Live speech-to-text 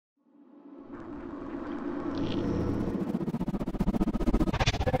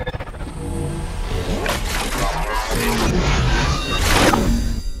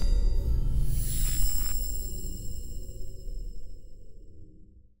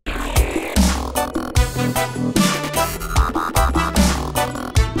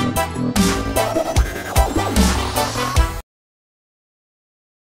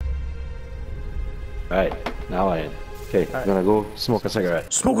Okay, I'm gonna go smoke a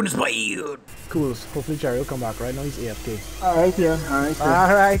cigarette. Smoking is weird. Cool. Hopefully Gerry will come back. Right now he's AFK. Alright, yeah. Alright, yeah.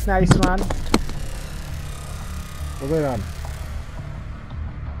 Alright, nice man. What's going on?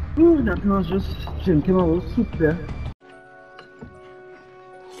 Ooh, that was just drinking a little soup there.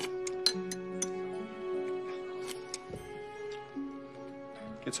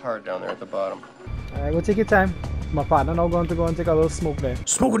 It's hard down there at the bottom. Alright, we'll take your time. My partner now going to go and take a little smoke there.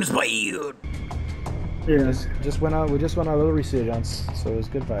 Smoking is weird. Yeah. We just went a little resurgence, so it's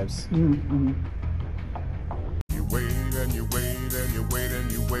good vibes. Mm-hmm. You wait and you wait and you wait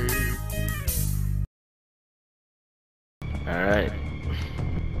and you wait. Alright.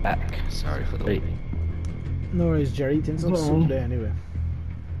 Back. Sorry for the wait. No worries, Gerry. Eating some soup there anyway.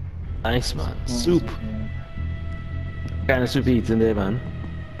 Nice man. Soup. What kind of soup you eating there, man?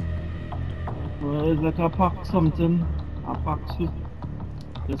 Well, it's like a pack something. A pack soup.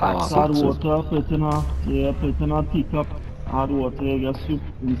 Just Ah, add soup. water, put in a teacup, add water, you get soup,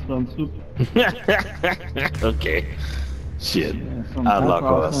 instant soup. Okay. Shit. Yeah, I'd lock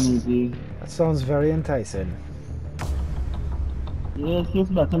us. That sounds very enticing. Yeah, it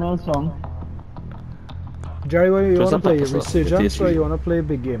tastes better than a song. Gerry, what do you Just want to play? some pepper, Resurgence it or tastes you want to play a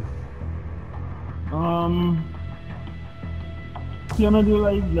big game? You wanna do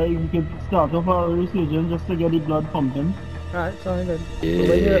like we could start off our resurgence just to get the blood pumping. Alright, sounds good.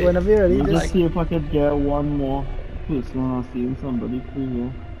 Yeah. So whenever you're ready, We'll just... just see if I could get one more person or seeing somebody free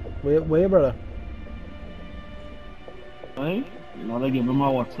here. Where, brother? Right? You gotta give him my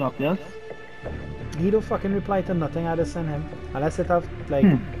WhatsApp, yes? He don't fucking reply to nothing I just send him. Unless it have, like,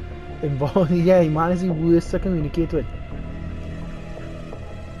 involved... Yeah, man is the worst to communicate with.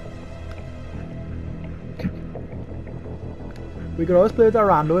 We could always play with a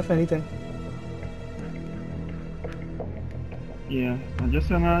rando if anything. Yeah, I'm just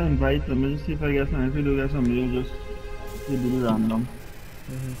gonna invite them. Let me just see if I get something. If we do get somebody, we'll just do the random.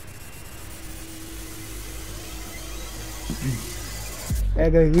 Hey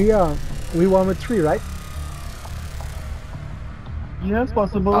guys, we won with 3, right? Yeah, it's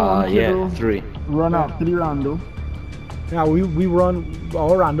possible. Yeah, 3. Run after the rando. Yeah, we run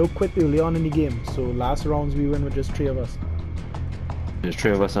our rando quit early on in the game, so last rounds we win with just 3 of us. There's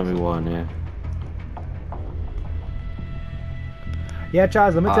 3 of us and we won, yeah. Yeah,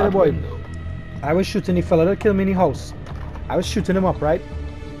 Charles, let me tell you, boy. Window. I was shooting the fella that killed me in the house. I was shooting him up, right?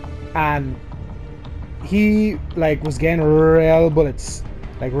 And he, like, was getting real bullets.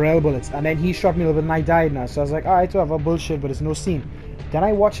 Like, real bullets. And then he shot me a little bit and I died now. So I was like, alright, whatever, bullshit, but it's no scene. Then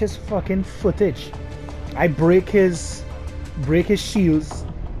I watch his fucking footage. I break his shields,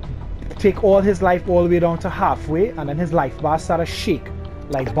 take all his life all the way down to halfway, and then his life bar started to shake,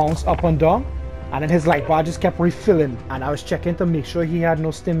 like bounce up and down, and then his life bar just kept refilling, and I was checking to make sure he had no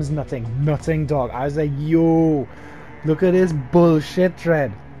stims, nothing, dog. I was like, yo, look at this bullshit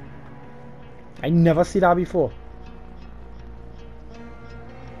thread. I never see that before.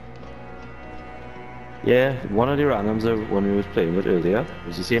 Yeah, one of the randoms when we was playing with earlier, it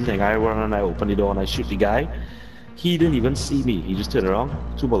was the same thing. I run and I open the door and I shoot the guy. He didn't even see me. He just turned around,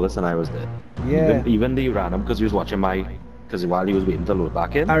 2 bullets, and I was dead. Yeah. Even the random, because he was watching because while he was waiting to load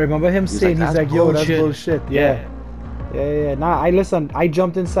back in. I remember him saying, he's like, yo, that's bullshit. Yeah. Nah, I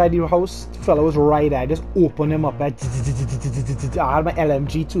jumped inside the house. The fella was right there. I just opened him up. I had my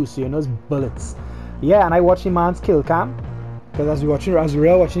LMG too, so you know it's bullets. Yeah, and I watched the man's kill cam, because as we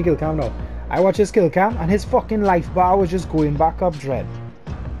were watching kill cam now. I watched his kill cam, and his fucking life bar was just going back up, dread.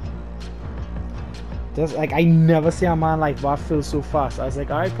 Just like, I never see a man life bar fill so fast. I was like,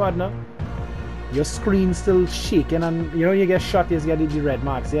 alright, partner, your screen's still shaking, and you know you get shot, you just get the red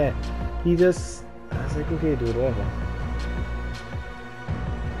marks. Yeah, he just, I was like, okay, dude, whatever.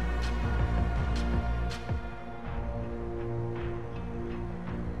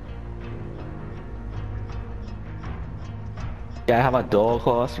 Yeah, I have a dog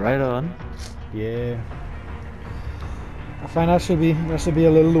horse, right on. Yeah. I find that should be a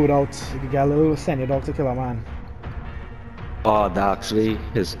little loadout. You could get a little send your dog to kill a man. Oh, that actually,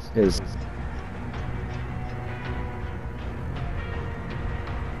 his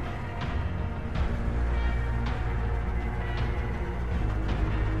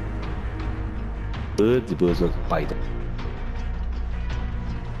the birds look biting.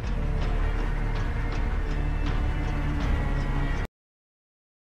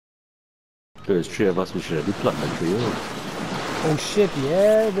 There's 3 of us, we should have been plotting the trio. Oh shit,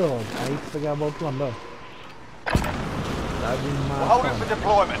 yeah, dog. I forgot about plunder. That'd be mad. Holding for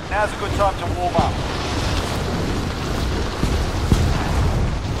deployment. Now's a good time to warm up.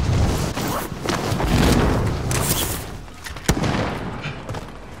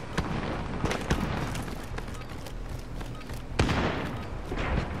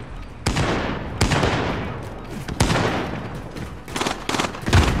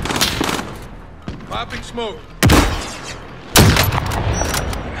 Popping smoke.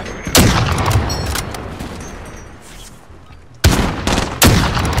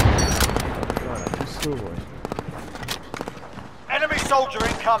 Enemy soldier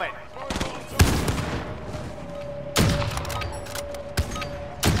incoming.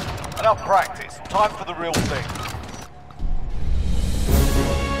 Enough practice. Time for the real thing.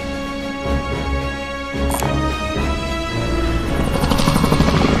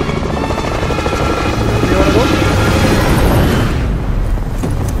 You wanna go?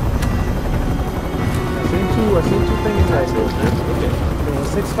 I seen two things right there. Okay. There was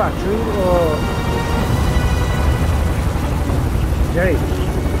 6 factory or Jerry.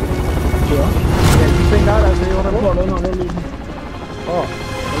 Yeah. Yeah, you think that's where you wanna go? No, they're leaving. Oh,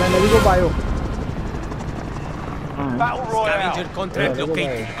 well then let me go buy you. Battle Royale. Contract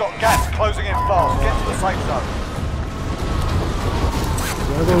located. You've got gas closing in fast. Get to the safe zone.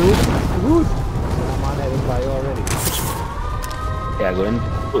 You wanna go roof? Roof! I'm on heading by you already. Yeah, go in.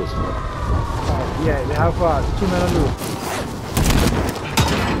 Close. Yeah, they have 2 men on the roof.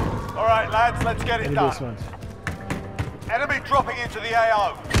 Alright lads, let's get it In the done. basement. Enemy dropping into the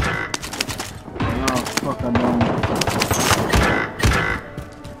AO. Oh, fuck, I'm down.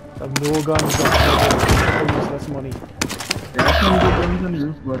 I have no guns, but useless money. Yeah, I can get guns on the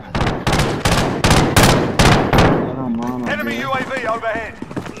roof, but... Oh, man, Enemy UAV overhead.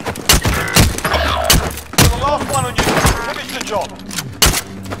 You're the last one on you. Finish the job.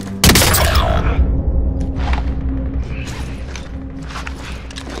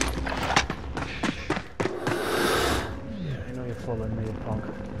 I know you're following me, you punk.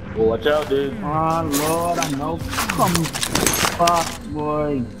 Oh, watch out, dude. Oh, Lord, I know. Come fuck,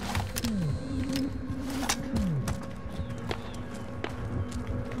 boy.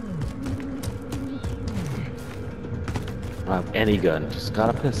 I don't have any gun, just got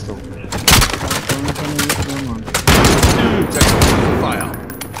a pistol. Fire.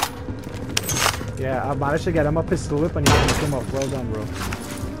 Yeah, I managed to get him a pistol whip and he picked him up. Well done, bro.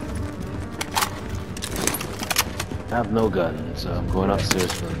 I have no gun, so I'm going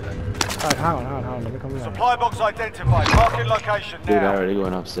upstairs for a gun. Alright, hang on. Let me come here. Supply box identified. Marking location Dude, I'm now. already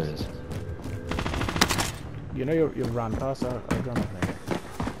going upstairs. You know you ran past our gun up there.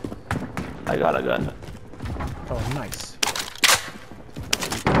 I got a gun. Oh, nice.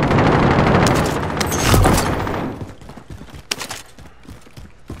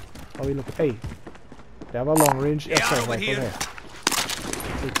 Oh, we look. Hey, they have a long range assault rifle there.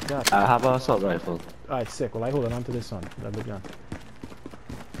 Take that. I have an assault rifle. Alright, sick. Well, I holding on to this one. That big gun.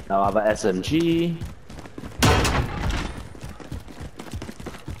 Now I have a SMG.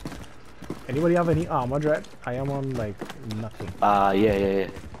 Anybody have any armor, Dread? I am on like nothing. Yeah.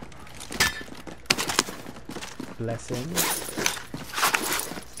 Blessings.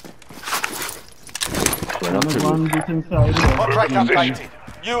 Going up to the One roof. bit inside. Contract updated.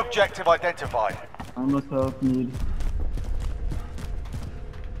 New objective identified. I myself need.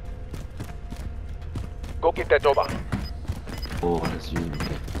 Go get that over. Oh, that's you.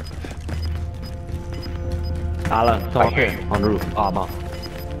 Okay. Alan, talk here. On roof. Armor.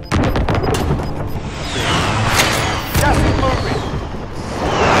 Gas is moving.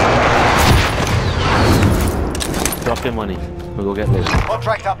 Drop your money. We'll go get this.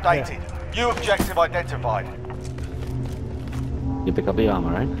 Contract updated. New objective identified. You pick up the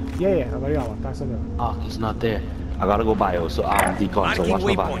armor, right? Yeah, I got the armor. Thanks a lot. Ah, he's not there. I gotta go bio, so I'm decon, so watch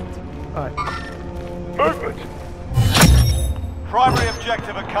my back. Alright. Movement. Primary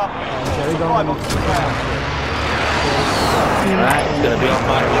objective accomplished. Jerry Supply Joins. box is down. Alright, it's gonna be on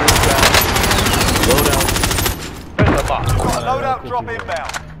my roof. Loadout. Got a loadout drop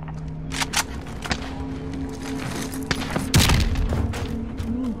inbound.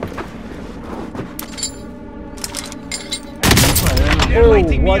 Oh,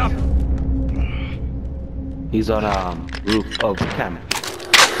 what? He's on roof of camp.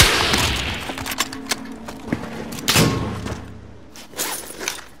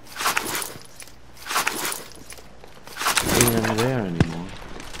 He ain't there anymore.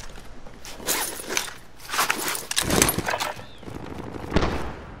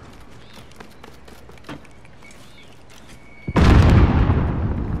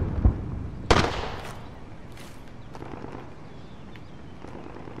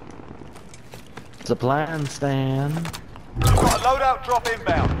 It's a plan, Stan. Got a loadout drop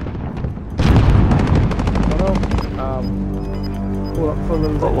inbound. Hold up for a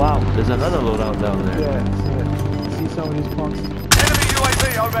little bit. Oh wow, there's another loadout down there. Yeah. See some of these punks. Enemy UAV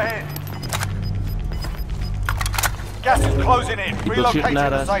overhead. Gas is closing in. People shooting Relocating at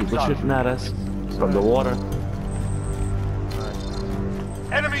the us, safe people zone. shooting at us from the water.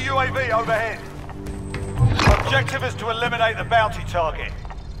 Enemy UAV overhead. Objective is to eliminate the bounty target.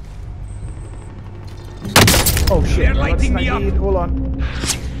 Oh shit! They're lighting me up. Hold on.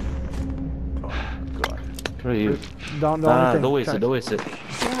 Where are you? Down. Don't waste it, don't waste it.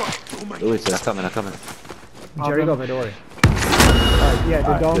 Don't waste it, I'm coming. Jerry got me, don't worry. Alright, yeah,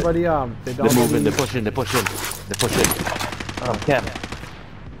 they're down by the they're down They're by moving, the... they're pushing. Cam.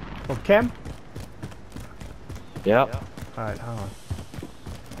 From Cam? Yeah. Alright, hang on.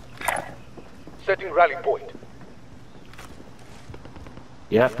 Setting rally point.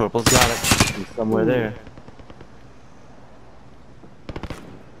 Yeah, purple's got it. He's somewhere there.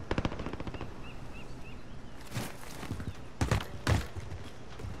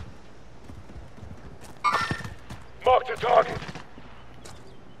 Mark the target.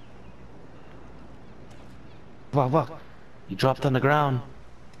 Fuck. He dropped on the ground.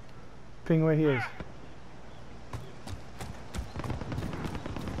 Ping where he is.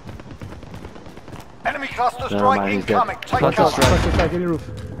 Enemy cluster Never strike mind, he's incoming. dead. Take Cluster cover. strike. Cluster strike in the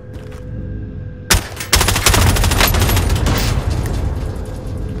roof.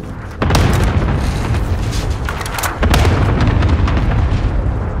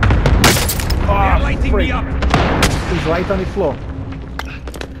 They're lighting me up. He's right on the floor.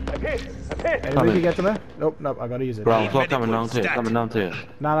 I'm hit. Anybody Coming. can get to me? Nope, I gotta use it. Ground floor coming down to you.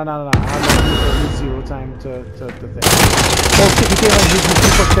 No. I have like zero time to thing. Oh shit, he came on,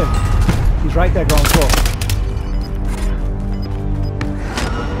 he's pushed in. He's right there, ground floor.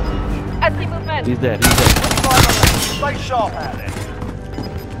 I see movement. He's dead. Stay sharp out there.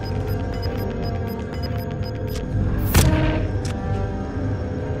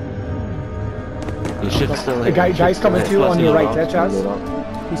 He should still The hit. guy's coming to you on your right, there, Chaz.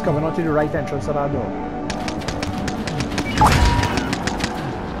 He's coming onto the right entrance of that door.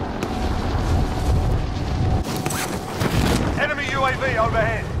 Enemy UAV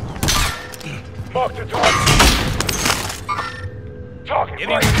overhead. Mark the target. Target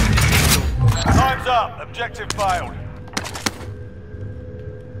right. Time's up. Objective failed.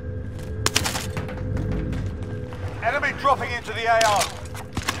 Enemy dropping into the AO.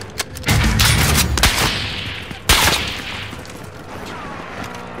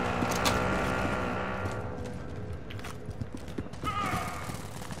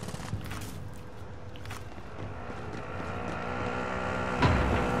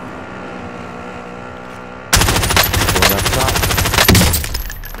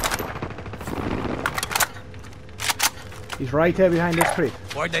 He's right here behind this crate.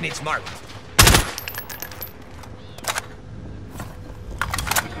 Coordinates marked.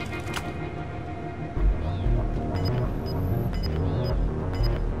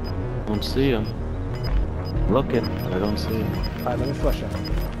 Don't see him. Looking, I don't see him. Alright, let me flush him.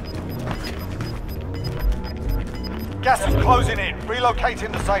 Gas is closing in.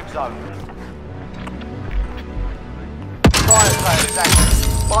 Relocating the safe zone. Fire sale is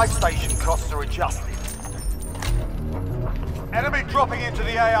active. Buy station costs are adjusted. Enemy dropping into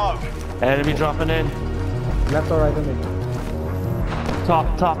the AO. Enemy dropping in. Left or right of me? Top.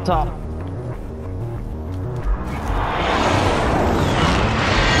 Oh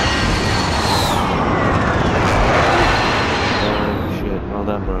shit, well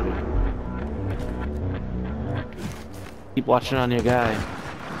done, Brody. Keep watching on your guy.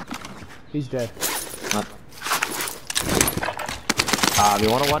 He's dead. You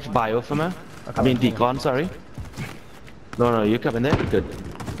wanna watch bio for me? I mean decon, sorry. No, you're coming there? Good.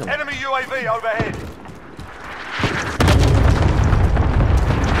 Come on. Enemy UAV overhead.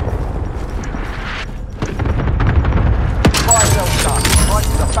 Fire cell done.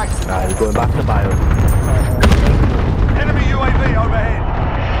 Prices are back to You're going back to bio. Enemy UAV overhead.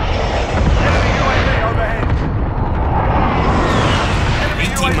 Enemy UAV overhead. Enemy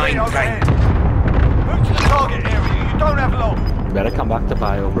 18 UAV mine overhead. Move to the target area. You don't have long. You better come back to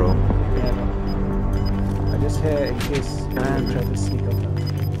bio, bro. Yeah, no. I just hear in case he tried to sneak up now.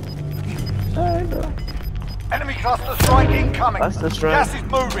 Alright, bro. Enemy cluster strike incoming. That's right. Gas is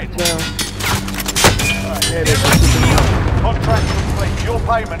moving. Yeah, they Contract complete. Your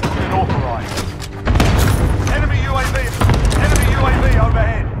payment has been authorized. Enemy UAV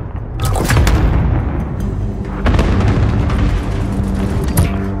overhead.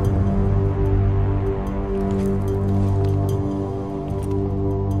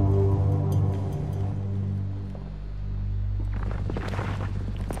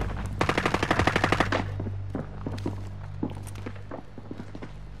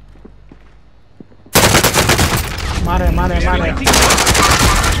 Mane.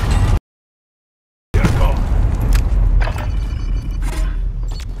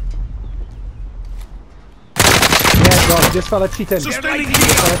 Yeah, God, this fella cheated.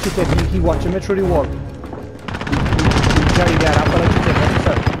 He watching me through the wall. Jerry, get up, but you get it.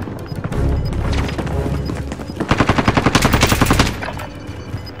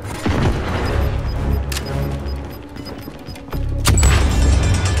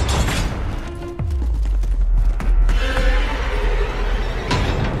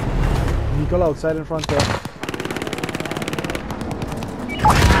 Vehicle outside in front there.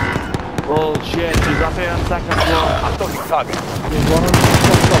 Oh shit, he's up here on second floor. I'm talking target. There's one on the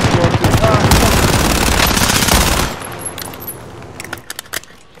top floor too.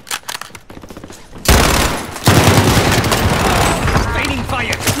 Raining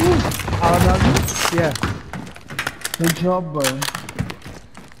fire. Yeah. Good job, boy.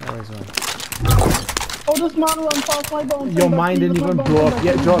 There is one. Oh, this man run past my bounce. Your mine didn't even blow up.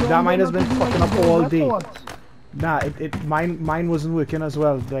 Yeah, Job, that mine has been fucking up all day. Nah, mine wasn't working as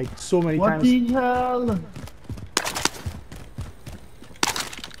well. Like so many times. What the hell?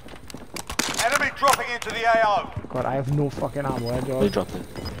 Enemy dropping into the AO. God, I have no fucking ammo, They Job. dropped it.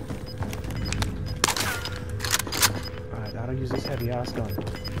 Alright, that'll use this heavy ass gun.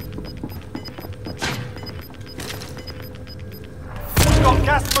 Got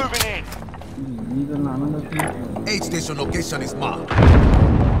gas moving in. Aid station location is marked.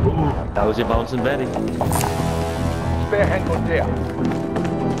 That was your bouncing Betty. Spare handgun there.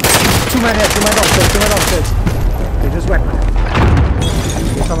 Two men downstairs. They just went.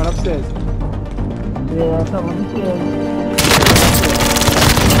 They're coming upstairs. Yeah, someone here.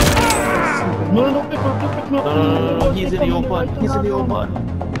 No, he's in the open.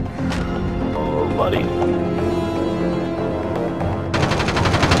 Oh, buddy.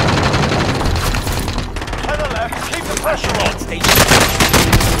 To the left, keep the pressure on.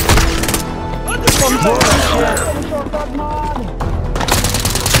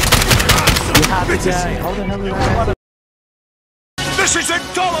 You have the guy. How the hell is that? This is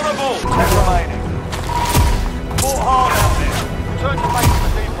intolerable! 10 remaining. Fought hard out there. Return to base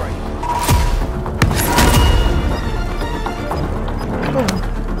for debrief.